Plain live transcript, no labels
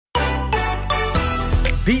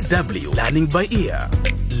DW Learning by Ear.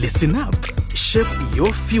 Listen up. Shape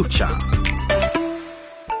your future.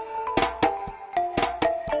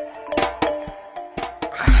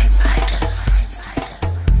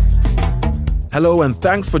 Hello and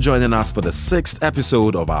thanks for joining us for the 6th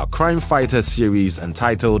episode of our Crime Fighters series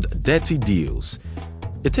entitled Dirty Deals.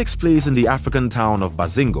 It takes place in the African town of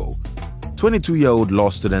Bazingo. 22-year-old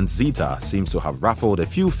law student Zita seems to have ruffled a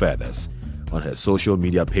few feathers. On her social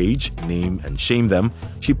media page, Name and Shame Them,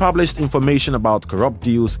 she published information about corrupt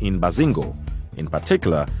deals in Bazingo. In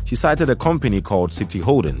particular, she cited a company called City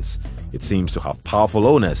Holdings. It seems to have powerful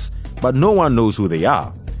owners, but no one knows who they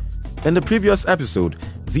are. In the previous episode,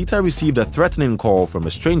 Zita received a threatening call from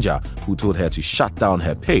a stranger who told her to shut down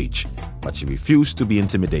her page, but she refused to be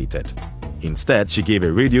intimidated. Instead, she gave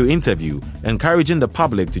a radio interview encouraging the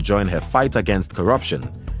public to join her fight against corruption.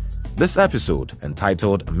 This episode,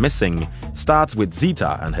 entitled Missing, starts with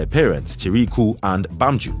Zita and her parents, Chiriku and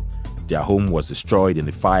Bamju. Their home was destroyed in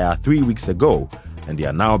the fire 3 weeks ago, and they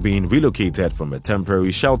are now being relocated from a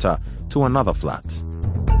temporary shelter to another flat.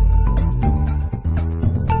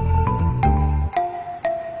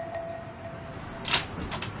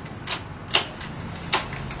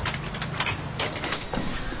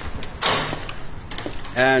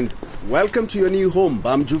 And welcome to your new home,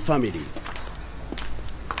 Bamju family.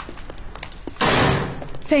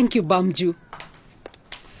 Thank you, Bamju.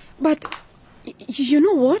 But, you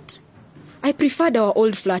know what? I preferred our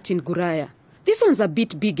old flat in Guraya. This one's a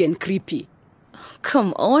bit big and creepy.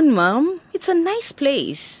 Come on, Mom. It's a nice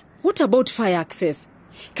place. What about fire access?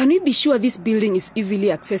 Can we be sure this building is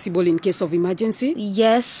easily accessible in case of emergency?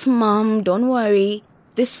 Yes, Mom. Don't worry.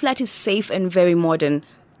 This flat is safe and very modern.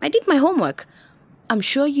 I did my homework. I'm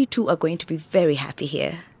sure you two are going to be very happy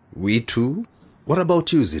here. We too? What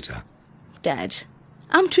about you, Zita? Dad,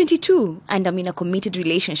 I'm 22 and I'm in a committed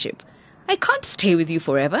relationship. I can't stay with you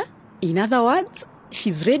forever. In other words,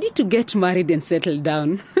 she's ready to get married and settle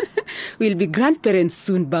down. We'll be grandparents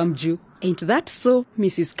soon, Bamju. Ain't that so,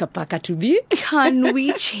 Mrs. Kapaka to be? Can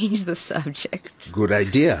we change the subject? Good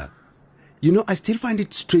idea. You know, I still find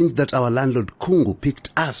it strange that our landlord Kungu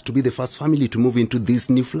picked us to be the first family to move into these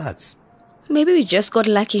new flats. Maybe we just got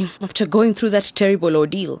lucky after going through that terrible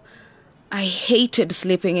ordeal. I hated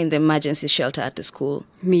sleeping in the emergency shelter at the school.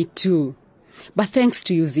 Me too. But thanks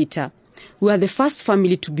to you, Zita, we are the first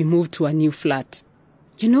family to be moved to a new flat.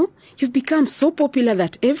 You know, you've become so popular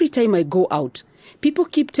that every time I go out, people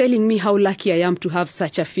keep telling me how lucky I am to have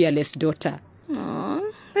such a fearless daughter. Aw,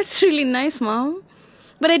 that's really nice, Mom.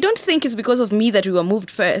 But I don't think it's because of me that we were moved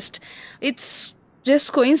first. It's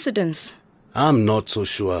just coincidence. I'm not so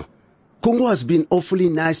sure. Kungu has been awfully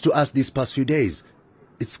nice to us these past few days.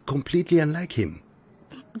 It's completely unlike him.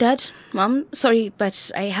 Dad, Mom, sorry,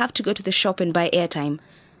 but I have to go to the shop and buy airtime.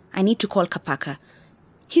 I need to call Kapaka.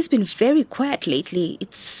 He's been very quiet lately.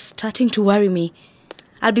 It's starting to worry me.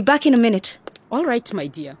 I'll be back in a minute. All right, my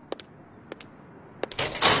dear.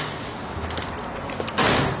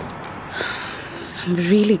 I'm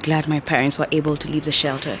really glad my parents were able to leave the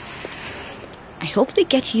shelter. I hope they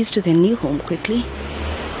get used to their new home quickly.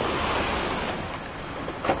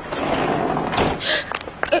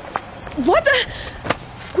 What the?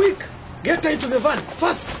 Quick! Get into the van,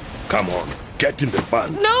 fast! Come on, get in the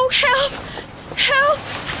van. No, help! Help!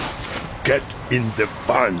 Get in the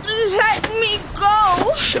van. Let me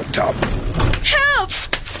go! Shut up. Help!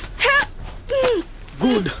 Help!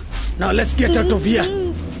 Good. Now let's get out of here.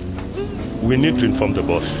 We need to inform the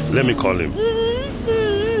boss. Let me call him.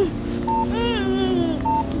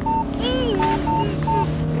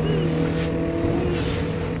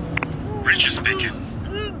 Richie speaking.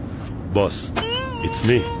 Boss, it's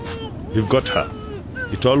me. We've got her.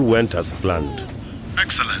 It all went as planned.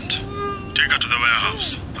 Excellent. Take her to the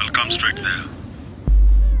warehouse. I'll come straight there.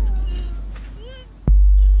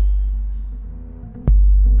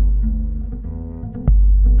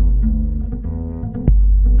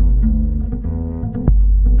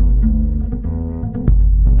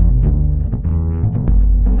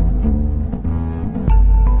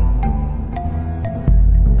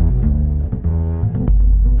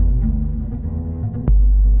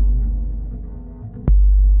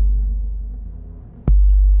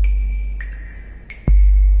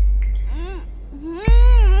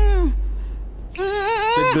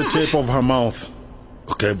 The tape of her mouth.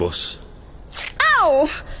 Okay, boss. Ow!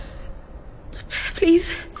 Please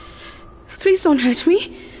don't hurt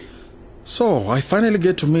me. So, I finally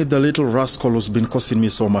get to meet the little rascal who's been causing me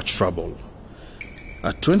so much trouble.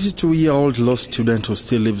 A 22-year-old law student who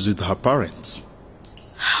still lives with her parents.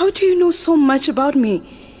 How do you know so much about me?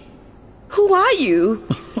 Who are you?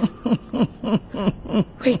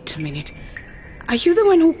 Wait a minute. Are you the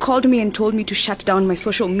one who called me and told me to shut down my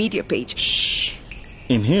social media page? Shh.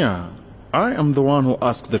 In here, I am the one who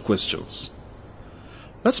asked the questions.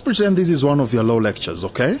 Let's pretend this is one of your law lectures,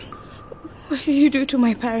 okay? What did you do to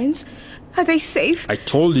my parents? Are they safe? I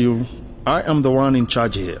told you, I am the one in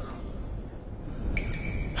charge here.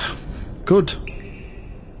 Good.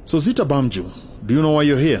 So Zita Bamju, do you know why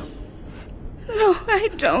you're here? No, I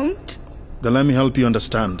don't. Then let me help you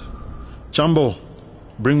understand. Chambo,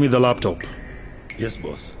 bring me the laptop. Yes,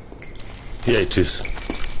 boss. Here it is.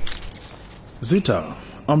 Zita,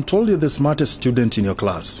 I'm told you're the smartest student in your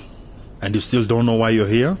class. And you still don't know why you're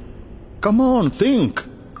here? Come on, think.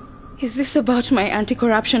 Is this about my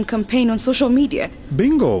anti-corruption campaign on social media?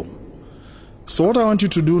 Bingo. So what I want you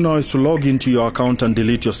to do now is to log into your account and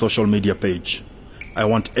delete your social media page. I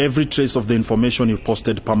want every trace of the information you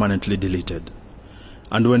posted permanently deleted.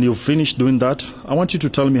 And when you've finished doing that, I want you to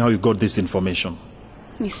tell me how you got this information.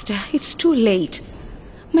 Mister, it's too late.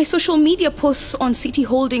 My social media posts on City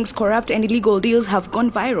Holdings' corrupt and illegal deals have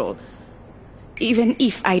gone viral. Even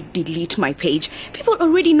if I delete my page, people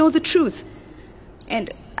already know the truth.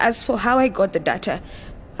 And as for how I got the data,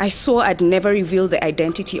 I swore I'd never reveal the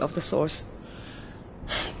identity of the source.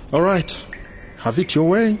 All right, have it your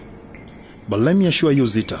way. But let me assure you,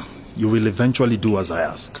 Zita, you will eventually do as I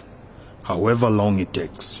ask, however long it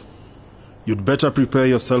takes. You'd better prepare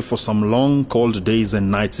yourself for some long, cold days and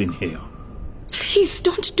nights in here. Please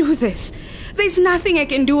don't do this. There's nothing I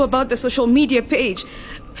can do about the social media page.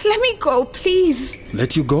 Let me go, please.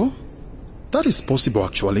 Let you go? That is possible,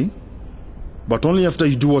 actually. But only after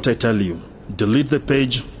you do what I tell you. Delete the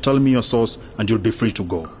page, tell me your source, and you'll be free to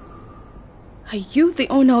go. Are you the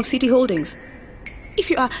owner of City Holdings? If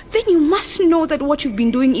you are, then you must know that what you've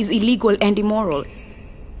been doing is illegal and immoral.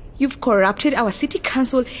 You've corrupted our city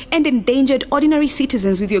council and endangered ordinary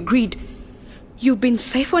citizens with your greed. You've been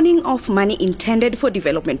siphoning off money intended for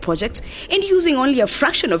development projects and using only a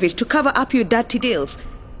fraction of it to cover up your dirty deals.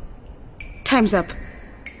 Time's up.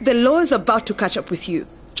 The law is about to catch up with you.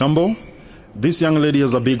 Chambo, this young lady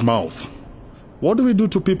has a big mouth. What do we do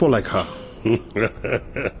to people like her?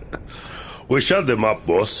 We shut them up,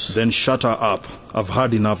 boss. Then shut her up. I've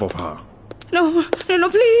had enough of her. No,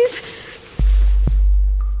 please.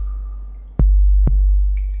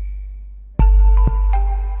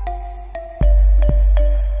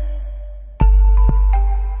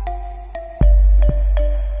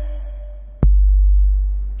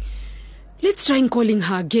 Let's try calling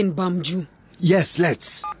her again, Bamju. Yes,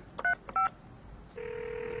 let's.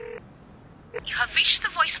 You have reached the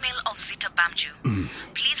voicemail of Zita Bamju.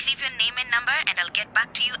 Please leave your name and number and I'll get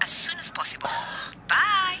back to you as soon as possible.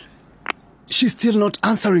 Bye. She's still not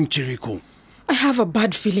answering, Chiriku. I have a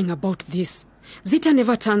bad feeling about this. Zita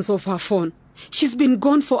never turns off her phone. She's been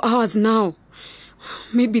gone for hours now.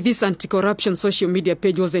 Maybe this anti-corruption social media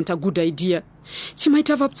page wasn't a good idea. She might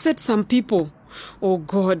have upset some people. Oh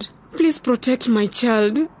God, please protect my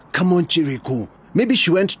child. Come on, Chiriku. Maybe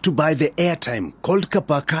she went to buy the airtime, called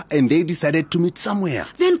Kapaka, and they decided to meet somewhere.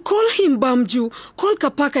 Then call him, Bamju. Call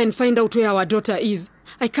Kapaka and find out where our daughter is.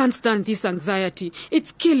 I can't stand this anxiety.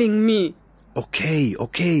 It's killing me. Okay.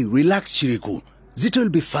 Relax, Chiriku. Zita will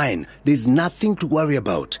be fine. There's nothing to worry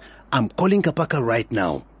about. I'm calling Kapaka right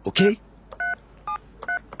now, okay?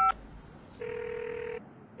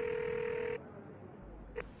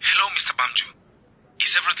 Hello, Mr. Bamju.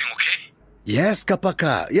 Is everything okay? Yes,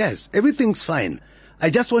 Kapaka. Yes, everything's fine. I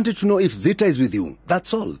just wanted to know if Zita is with you.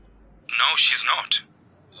 That's all. No, she's not.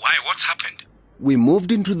 Why? What's happened? We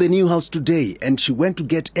moved into the new house today and she went to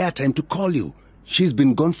get airtime to call you. She's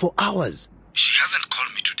been gone for hours. She hasn't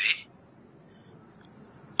called me today.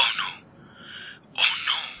 Oh no.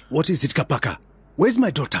 What is it, Kapaka? Where's my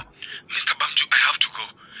daughter? Mr. Bamju, I have to go.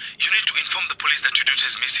 You need to inform the police that your daughter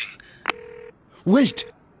is missing. Wait,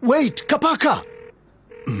 Kapaka!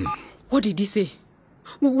 What did he say?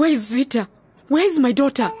 Where is Zita? Where is my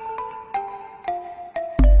daughter?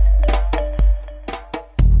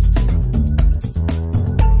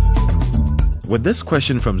 With this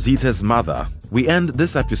question from Zita's mother, we end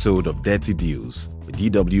this episode of Dirty Deals, a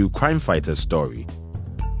DW crime fighter story.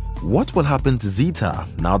 What will happen to Zita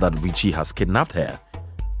now that Richie has kidnapped her?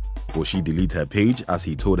 Will she delete her page as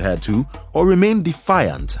he told her to, or remain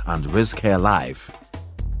defiant and risk her life?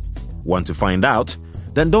 Want to find out?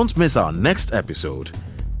 Then don't miss our next episode.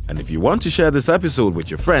 And if you want to share this episode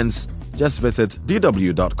with your friends, just visit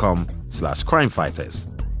dw.com/crimefighters.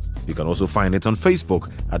 You can also find it on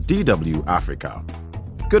Facebook at DW Africa.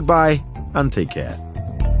 Goodbye and take care.